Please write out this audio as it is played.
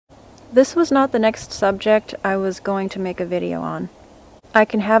This was not the next subject I was going to make a video on. I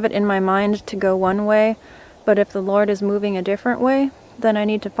can have it in my mind to go one way, but if the Lord is moving a different way, then I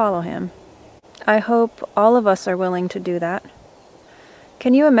need to follow Him. I hope all of us are willing to do that.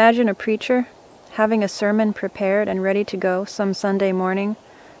 Can you imagine a preacher having a sermon prepared and ready to go some Sunday morning,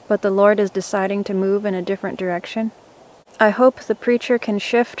 but the Lord is deciding to move in a different direction? I hope the preacher can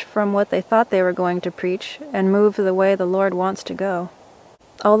shift from what they thought they were going to preach and move the way the Lord wants to go.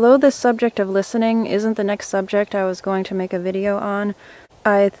 Although this subject of listening isn't the next subject I was going to make a video on,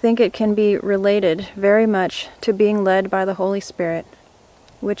 I think it can be related very much to being led by the Holy Spirit,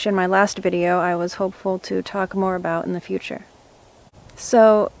 which in my last video I was hopeful to talk more about in the future.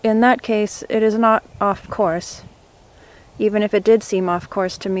 So, in that case, it is not off course. Even if it did seem off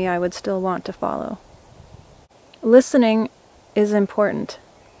course to me, I would still want to follow. Listening is important.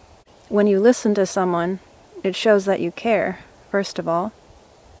 When you listen to someone, it shows that you care, first of all.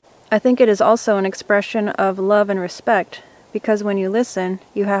 I think it is also an expression of love and respect, because when you listen,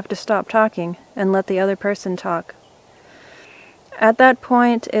 you have to stop talking and let the other person talk. At that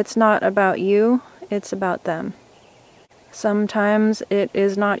point, it's not about you, it's about them. Sometimes it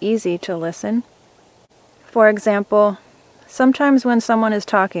is not easy to listen. For example, sometimes when someone is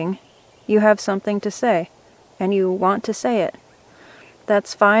talking, you have something to say, and you want to say it.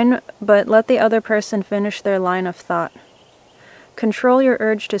 That's fine, but let the other person finish their line of thought. Control your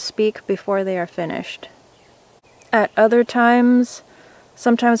urge to speak before they are finished. At other times,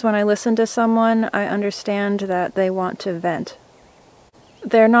 sometimes when I listen to someone, I understand that they want to vent.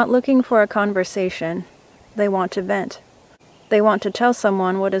 They're not looking for a conversation. They want to vent. They want to tell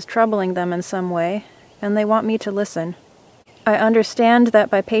someone what is troubling them in some way, and they want me to listen. I understand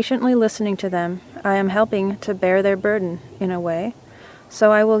that by patiently listening to them, I am helping to bear their burden, in a way,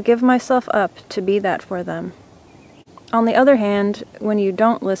 so I will give myself up to be that for them. On the other hand, when you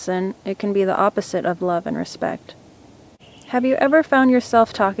don't listen, it can be the opposite of love and respect. Have you ever found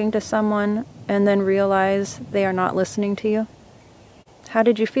yourself talking to someone and then realize they are not listening to you? How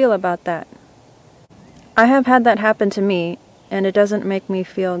did you feel about that? I have had that happen to me, and it doesn't make me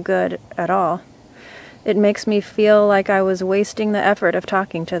feel good at all. It makes me feel like I was wasting the effort of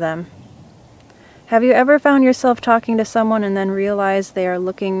talking to them. Have you ever found yourself talking to someone and then realize they are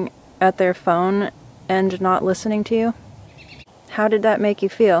looking at their phone and not listening to you? How did that make you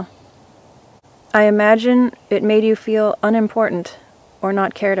feel? I imagine it made you feel unimportant or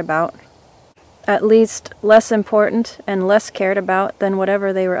not cared about. At least less important and less cared about than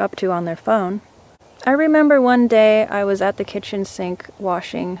whatever they were up to on their phone. I remember one day I was at the kitchen sink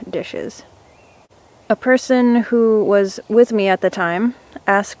washing dishes. A person who was with me at the time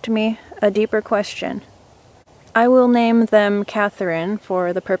asked me a deeper question. I will name them Catherine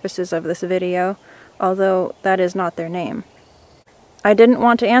for the purposes of this video, although that is not their name. I didn't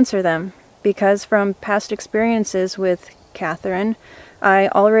want to answer them, because from past experiences with Catherine, I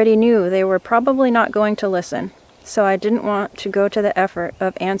already knew they were probably not going to listen, so I didn't want to go to the effort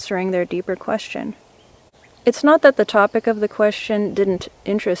of answering their deeper question. It's not that the topic of the question didn't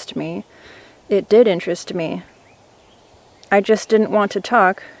interest me. It did interest me. I just didn't want to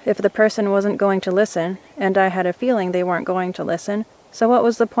talk if the person wasn't going to listen, and I had a feeling they weren't going to listen, so what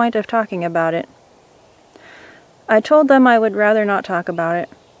was the point of talking about it? I told them I would rather not talk about it.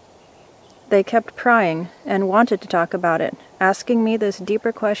 They kept prying and wanted to talk about it, asking me this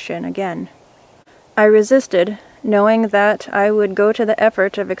deeper question again. I resisted, knowing that I would go to the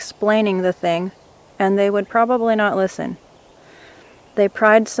effort of explaining the thing, and they would probably not listen. They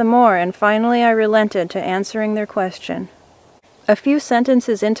pried some more, and finally I relented to answering their question. A few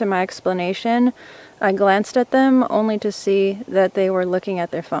sentences into my explanation, I glanced at them only to see that they were looking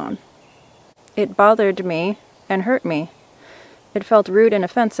at their phone. It bothered me and hurt me. It felt rude and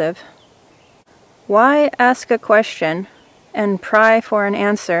offensive. Why ask a question and pry for an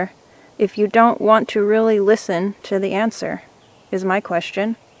answer if you don't want to really listen to the answer, is my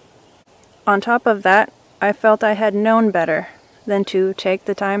question. On top of that, I felt I had known better than to take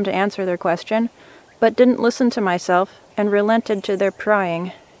the time to answer their question, but didn't listen to myself and relented to their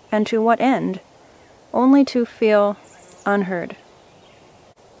prying, and to what end? Only to feel unheard.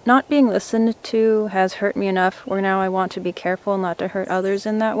 Not being listened to has hurt me enough where now I want to be careful not to hurt others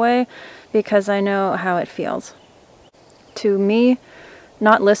in that way, because I know how it feels. To me,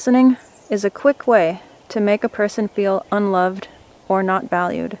 not listening is a quick way to make a person feel unloved or not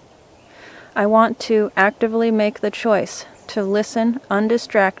valued. I want to actively make the choice to listen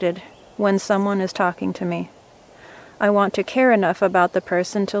undistracted when someone is talking to me. I want to care enough about the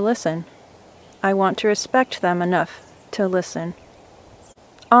person to listen. I want to respect them enough to listen.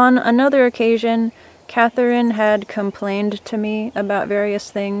 On another occasion, Catherine had complained to me about various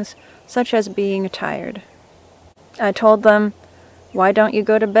things, such as being tired. I told them, "Why don't you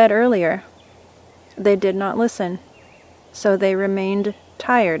go to bed earlier?" They did not listen, so they remained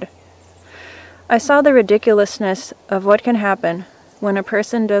tired. I saw the ridiculousness of what can happen when a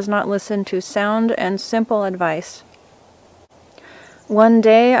person does not listen to sound and simple advice. One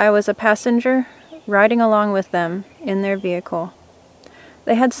day I was a passenger, riding along with them in their vehicle.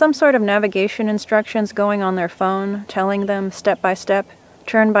 They had some sort of navigation instructions going on their phone, telling them step by step,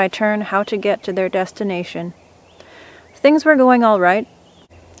 turn by turn, how to get to their destination. Things were going all right.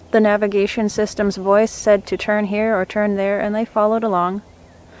 The navigation system's voice said to turn here or turn there, and they followed along.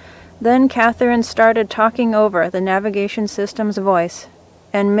 Then Catherine started talking over the navigation system's voice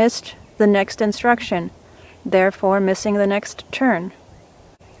and missed the next instruction, therefore missing the next turn.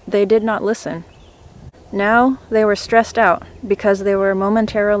 They did not listen. Now they were stressed out because they were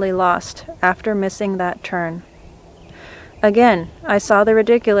momentarily lost after missing that turn. Again, I saw the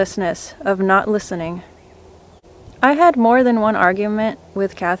ridiculousness of not listening. I had more than one argument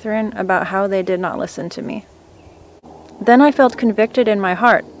with Catherine about how they did not listen to me. Then I felt convicted in my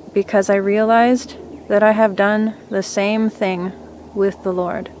heart because I realized that I have done the same thing with the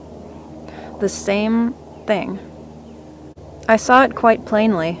Lord. The same thing. I saw it quite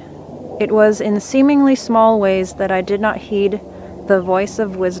plainly. It was in seemingly small ways that I did not heed the voice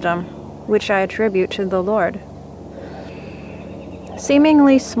of wisdom, which I attribute to the Lord.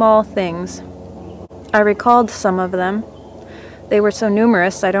 Seemingly small things. I recalled some of them. They were so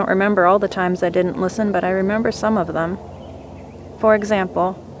numerous I don't remember all the times I didn't listen, but I remember some of them. For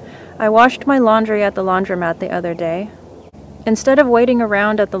example, I washed my laundry at the laundromat the other day. Instead of waiting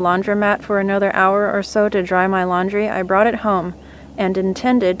around at the laundromat for another hour or so to dry my laundry, I brought it home and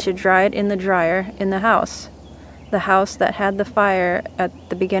intended to dry it in the dryer in the house that had the fire at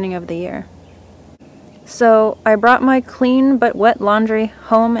the beginning of the year. So I brought my clean but wet laundry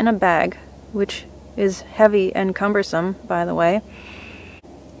home in a bag, which is heavy and cumbersome, by the way.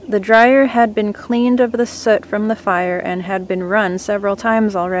 The dryer had been cleaned of the soot from the fire and had been run several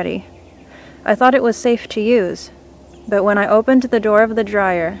times already. I thought it was safe to use, but when I opened the door of the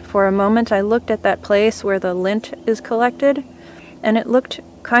dryer, for a moment I looked at that place where the lint is collected, and it looked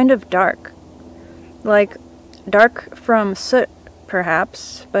kind of dark. Like dark from soot,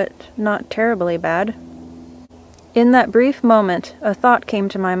 perhaps, but not terribly bad. In that brief moment, a thought came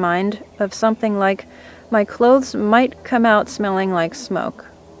to my mind of something like, my clothes might come out smelling like smoke.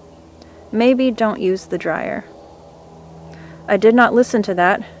 Maybe don't use the dryer. I did not listen to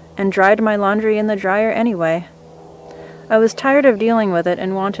that, and dried my laundry in the dryer anyway. I was tired of dealing with it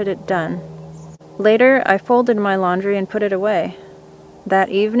and wanted it done. Later, I folded my laundry and put it away. That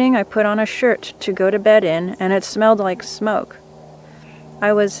evening, I put on a shirt to go to bed in, and it smelled like smoke.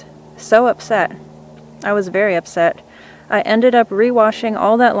 I was so upset. I was very upset. I ended up rewashing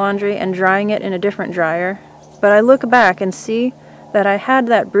all that laundry and drying it in a different dryer, but I look back and see that I had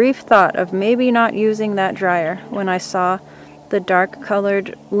that brief thought of maybe not using that dryer when I saw the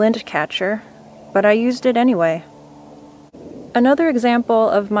dark-colored lint catcher, but I used it anyway. Another example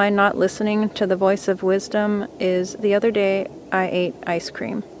of my not listening to the voice of wisdom is the other day I ate ice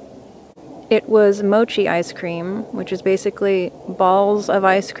cream. It was mochi ice cream, which is basically balls of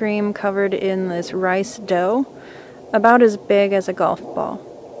ice cream covered in this rice dough, about as big as a golf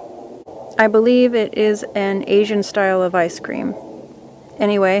ball. I believe it is an Asian style of ice cream.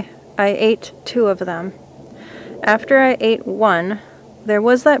 Anyway, I ate 2 of them. After I ate one, there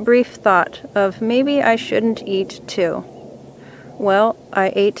was that brief thought of maybe I shouldn't eat 2. Well,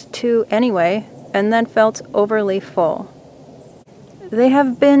 I ate 2 anyway, and then felt overly full. They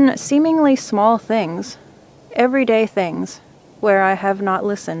have been seemingly small things, everyday things, where I have not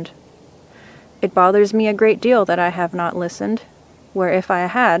listened. It bothers me a great deal that I have not listened, where if I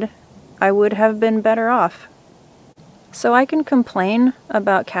had, I would have been better off. So I can complain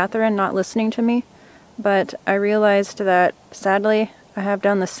about Catherine not listening to me, but I realized that, sadly, I have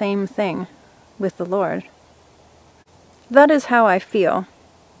done the same thing with the Lord. That is how I feel.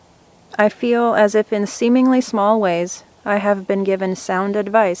 I feel as if in seemingly small ways I have been given sound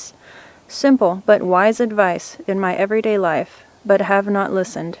advice, simple but wise advice in my everyday life, but have not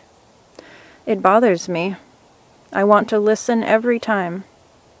listened. It bothers me. I want to listen every time.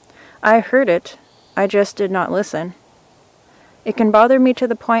 I heard it, I just did not listen. It can bother me to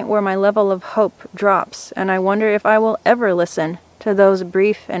the point where my level of hope drops, and I wonder if I will ever listen to those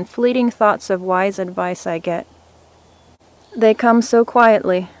brief and fleeting thoughts of wise advice I get. They come so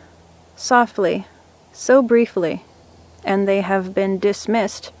quietly, softly, so briefly, and they have been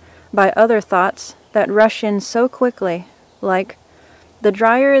dismissed by other thoughts that rush in so quickly, like, the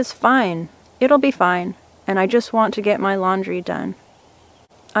dryer is fine, It'll be fine, and I just want to get my laundry done.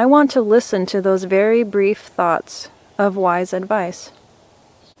 I want to listen to those very brief thoughts of wise advice.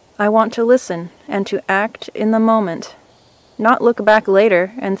 I want to listen and to act in the moment, not look back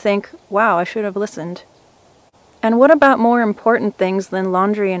later and think, wow, I should have listened. And what about more important things than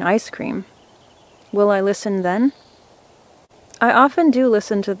laundry and ice cream? Will I listen then? I often do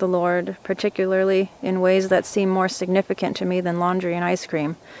listen to the Lord, particularly in ways that seem more significant to me than laundry and ice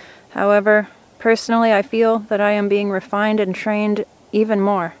cream. However, personally, I feel that I am being refined and trained even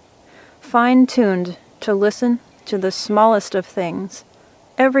more, fine-tuned to listen to the smallest of things,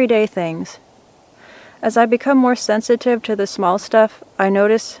 everyday things. As I become more sensitive to the small stuff, I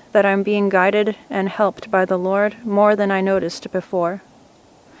notice that I'm being guided and helped by the Lord more than I noticed before.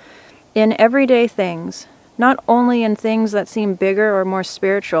 In everyday things, not only in things that seem bigger or more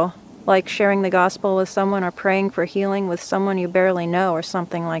spiritual, like sharing the gospel with someone or praying for healing with someone you barely know or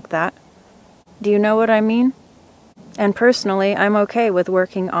something like that. Do you know what I mean? And personally, I'm okay with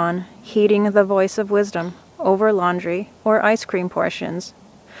working on heeding the voice of wisdom over laundry or ice cream portions.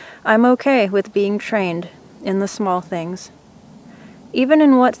 I'm okay with being trained in the small things, even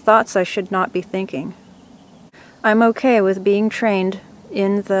in what thoughts I should not be thinking. I'm okay with being trained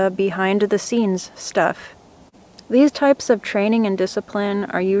in the behind-the-scenes stuff. These types of training and discipline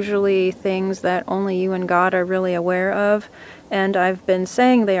are usually things that only you and God are really aware of, and I've been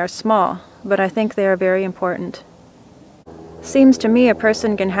saying they are small, but I think they are very important. Seems to me a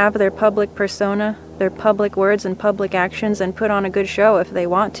person can have their public persona, their public words and public actions, and put on a good show if they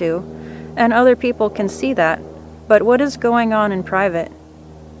want to, and other people can see that, but what is going on in private?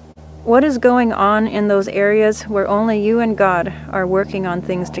 What is going on in those areas where only you and God are working on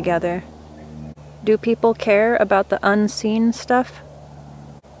things together? Do people care about the unseen stuff?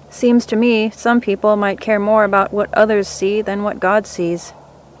 Seems to me some people might care more about what others see than what God sees.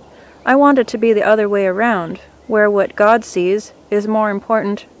 I want it to be the other way around, where what God sees is more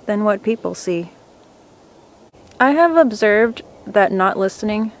important than what people see. I have observed that not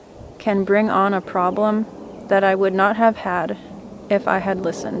listening can bring on a problem that I would not have had if I had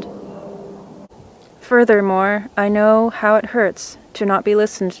listened. Furthermore, I know how it hurts to not be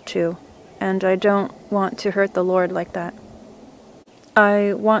listened to, and I don't want to hurt the Lord like that.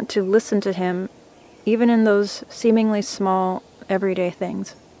 I want to listen to Him, even in those seemingly small, everyday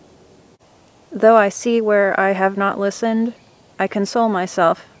things. Though I see where I have not listened, I console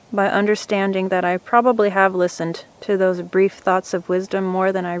myself by understanding that I probably have listened to those brief thoughts of wisdom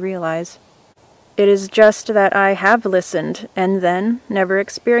more than I realize. It is just that I have listened and then never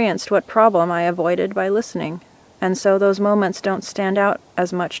experienced what problem I avoided by listening, and so those moments don't stand out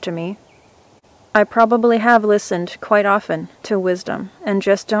as much to me. I probably have listened quite often to wisdom and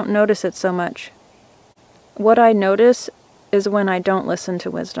just don't notice it so much. What I notice is when I don't listen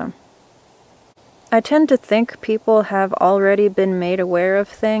to wisdom. I tend to think people have already been made aware of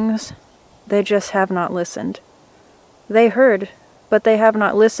things. They just have not listened. They heard, but they have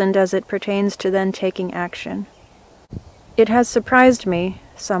not listened as it pertains to then taking action. It has surprised me,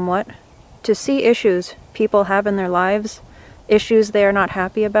 somewhat, to see issues people have in their lives, issues they are not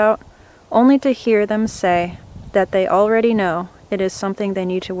happy about, only to hear them say that they already know it is something they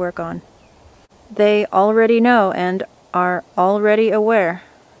need to work on. They already know and are already aware,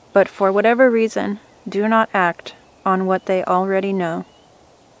 but for whatever reason, do not act on what they already know.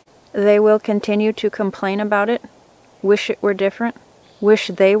 They will continue to complain about it, wish it were different, wish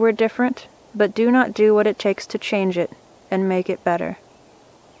they were different, but do not do what it takes to change it and make it better.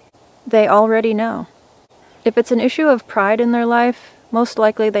 They already know. If it's an issue of pride in their life, most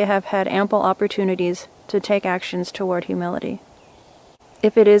likely they have had ample opportunities to take actions toward humility.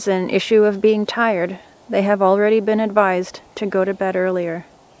 If it is an issue of being tired, they have already been advised to go to bed earlier.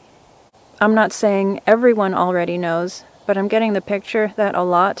 I'm not saying everyone already knows, but I'm getting the picture that a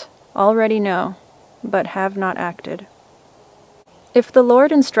lot already know, but have not acted. If the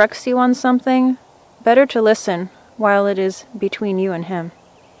Lord instructs you on something, better to listen while it is between you and Him.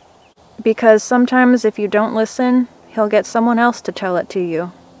 Because sometimes if you don't listen, He'll get someone else to tell it to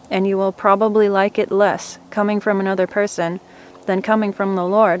you, and you will probably like it less coming from another person than coming from the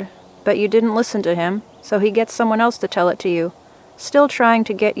Lord, but you didn't listen to Him, so He gets someone else to tell it to you, still trying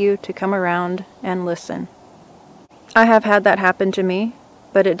to get you to come around and listen. I have had that happen to me,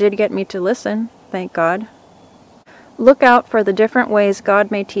 but it did get me to listen, thank God. Look out for the different ways God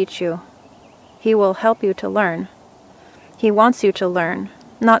may teach you. He will help you to learn. He wants you to learn,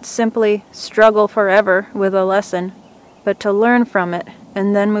 not simply struggle forever with a lesson, but to learn from it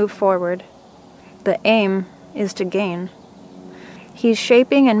and then move forward. The aim is to gain. He's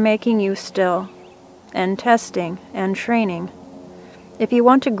shaping and making you still, and testing and training. If you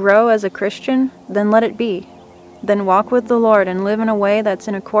want to grow as a Christian, then let it be. Then walk with the Lord and live in a way that's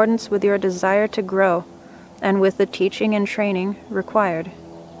in accordance with your desire to grow, and with the teaching and training required.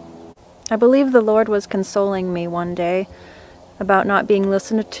 I believe the Lord was consoling me one day about not being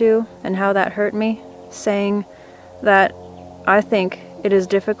listened to and how that hurt me, saying that I think it is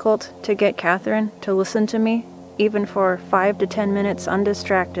difficult to get Catherine to listen to me, even for 5 to 10 minutes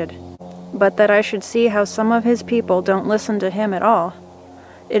undistracted, but that I should see how some of his people don't listen to him at all.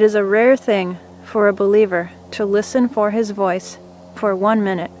 It is a rare thing for a believer to listen for his voice for 1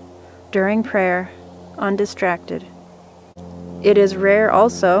 minute during prayer, undistracted. It is rare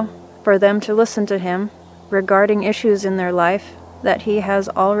also for them to listen to him regarding issues in their life that he has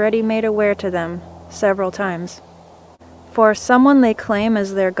already made aware to them several times. For someone they claim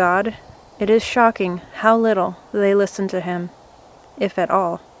as their God, it is shocking how little they listen to him, if at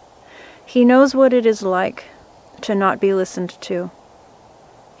all. He knows what it is like to not be listened to.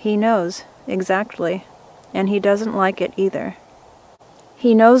 He knows exactly, and he doesn't like it either.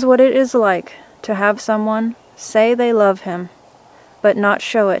 He knows what it is like to have someone say they love him, but not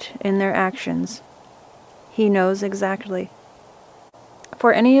show it in their actions. He knows exactly.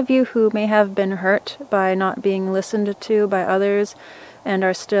 For any of you who may have been hurt by not being listened to by others and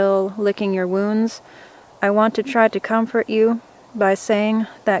are still licking your wounds, I want to try to comfort you by saying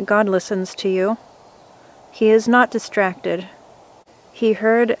that God listens to you. He is not distracted. He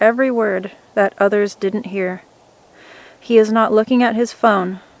heard every word that others didn't hear. He is not looking at his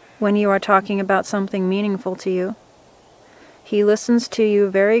phone when you are talking about something meaningful to you. He listens to you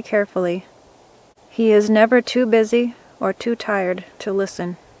very carefully. He is never too busy or too tired to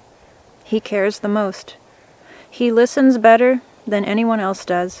listen. He cares the most. He listens better than anyone else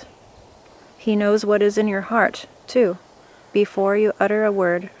does. He knows what is in your heart, too, before you utter a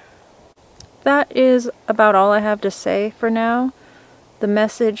word. That is about all I have to say for now. The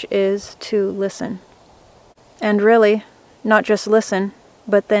message is to listen. And really, not just listen,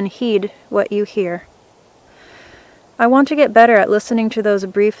 but then heed what you hear. I want to get better at listening to those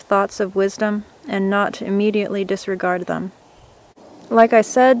brief thoughts of wisdom and not immediately disregard them. Like I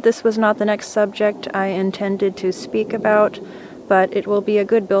said, this was not the next subject I intended to speak about, but it will be a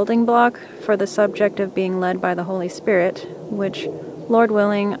good building block for the subject of being led by the Holy Spirit, which, Lord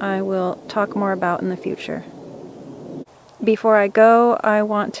willing, I will talk more about in the future. Before I go, I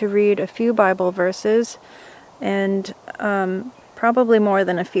want to read a few Bible verses, and probably more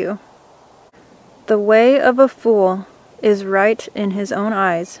than a few. The way of a fool is right in his own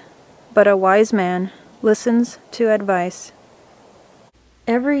eyes, but a wise man listens to advice.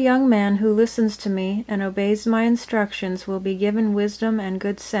 Every young man who listens to me and obeys my instructions will be given wisdom and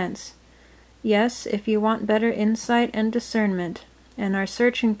good sense. Yes, if you want better insight and discernment, and are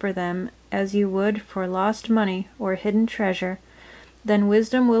searching for them as you would for lost money or hidden treasure, then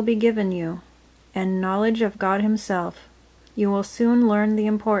wisdom will be given you, and knowledge of God himself. You will soon learn the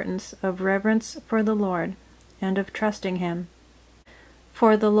importance of reverence for the Lord, and of trusting him.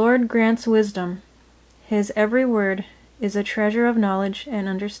 For the Lord grants wisdom. His every word is a treasure of knowledge and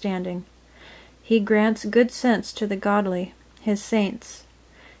understanding. He grants good sense to the godly, his saints.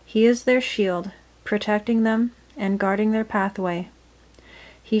 He is their shield, protecting them and guarding their pathway.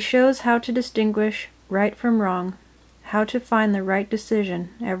 He shows how to distinguish right from wrong, how to find the right decision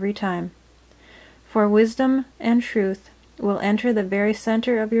every time. For wisdom and truth will enter the very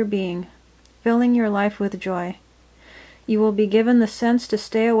center of your being, filling your life with joy. You will be given the sense to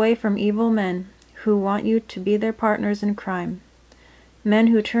stay away from evil men who want you to be their partners in crime, men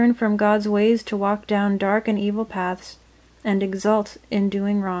who turn from God's ways to walk down dark and evil paths and exult in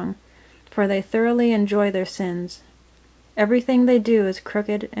doing wrong, for they thoroughly enjoy their sins. Everything they do is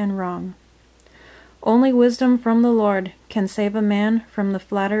crooked and wrong. Only wisdom from the Lord can save a man from the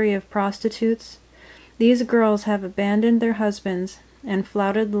flattery of prostitutes. These girls have abandoned their husbands and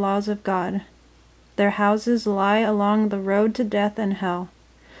flouted the laws of God. Their houses lie along the road to death and hell.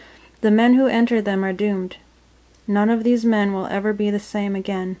 The men who enter them are doomed. None of these men will ever be the same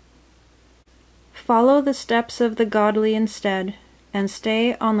again. Follow the steps of the godly instead, and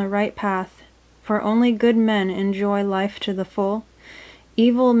stay on the right path, for only good men enjoy life to the full.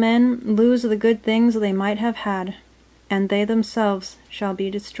 Evil men lose the good things they might have had, and they themselves shall be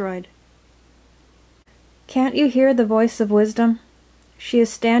destroyed. Can't you hear the voice of wisdom? She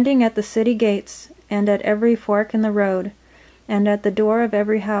is standing at the city gates, and at every fork in the road, and at the door of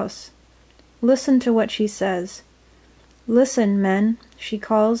every house. Listen to what she says. Listen, men, she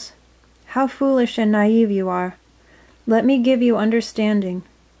calls. How foolish and naive you are. Let me give you understanding.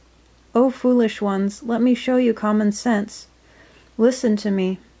 O foolish ones, let me show you common sense. Listen to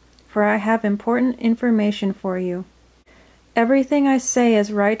me, for I have important information for you. Everything I say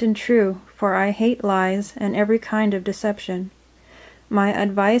is right and true, for I hate lies and every kind of deception. My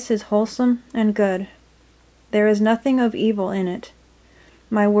advice is wholesome and good. There is nothing of evil in it.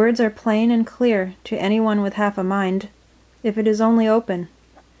 My words are plain and clear to anyone with half a mind, if it is only open.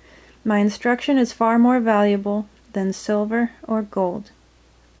 My instruction is far more valuable than silver or gold.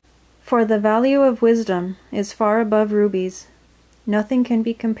 For the value of wisdom is far above rubies. Nothing can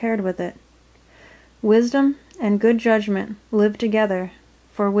be compared with it. Wisdom and good judgment live together,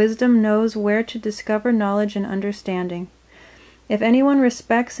 for wisdom knows where to discover knowledge and understanding. If anyone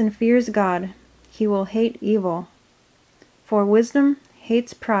respects and fears God, he will hate evil. For wisdom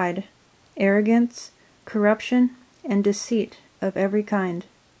hates pride, arrogance, corruption, and deceit of every kind.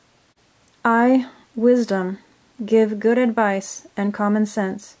 I, wisdom, give good advice and common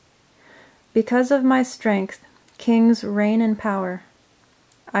sense. Because of my strength, kings reign in power.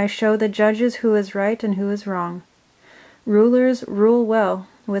 I show the judges who is right and who is wrong. Rulers rule well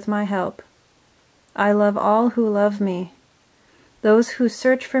with my help. I love all who love me. Those who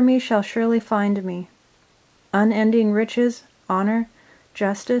search for me shall surely find me. Unending riches, honor,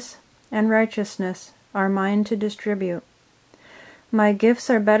 justice, and righteousness are mine to distribute. My gifts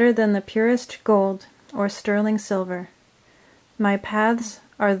are better than the purest gold or sterling silver. My paths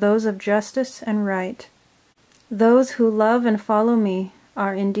are those of justice and right. Those who love and follow me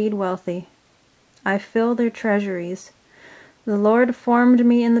are indeed wealthy. I fill their treasuries. The Lord formed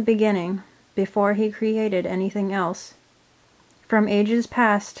me in the beginning, before he created anything else. From ages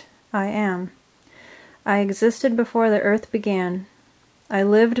past, I am. I existed before the earth began. I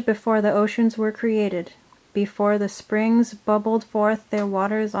lived before the oceans were created, before the springs bubbled forth their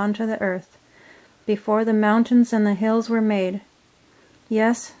waters onto the earth, before the mountains and the hills were made.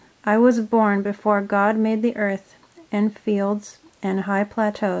 Yes, I was born before God made the earth and fields and high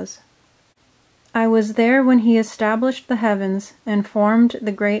plateaus. I was there when he established the heavens and formed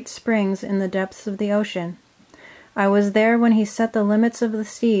the great springs in the depths of the ocean. I was there when he set the limits of the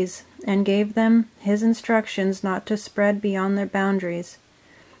seas and gave them his instructions not to spread beyond their boundaries.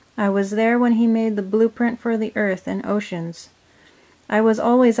 I was there when he made the blueprint for the earth and oceans. I was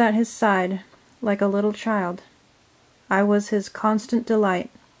always at his side, like a little child. I was his constant delight,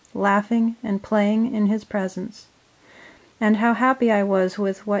 laughing and playing in his presence. And how happy I was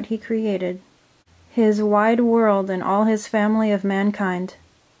with what he created, his wide world and all his family of mankind.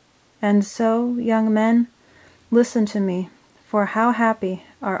 And so, young men, listen to me, for how happy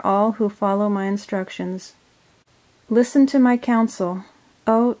are all who follow my instructions. Listen to my counsel.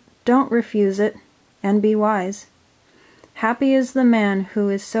 Oh, don't refuse it, and be wise. Happy is the man who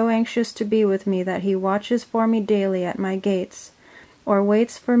is so anxious to be with me that he watches for me daily at my gates, or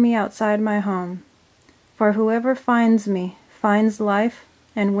waits for me outside my home. For whoever finds me finds life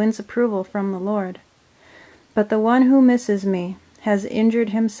and wins approval from the Lord. But the one who misses me has injured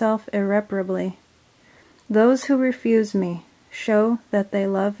himself irreparably. Those who refuse me show that they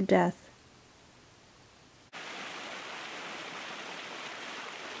love death.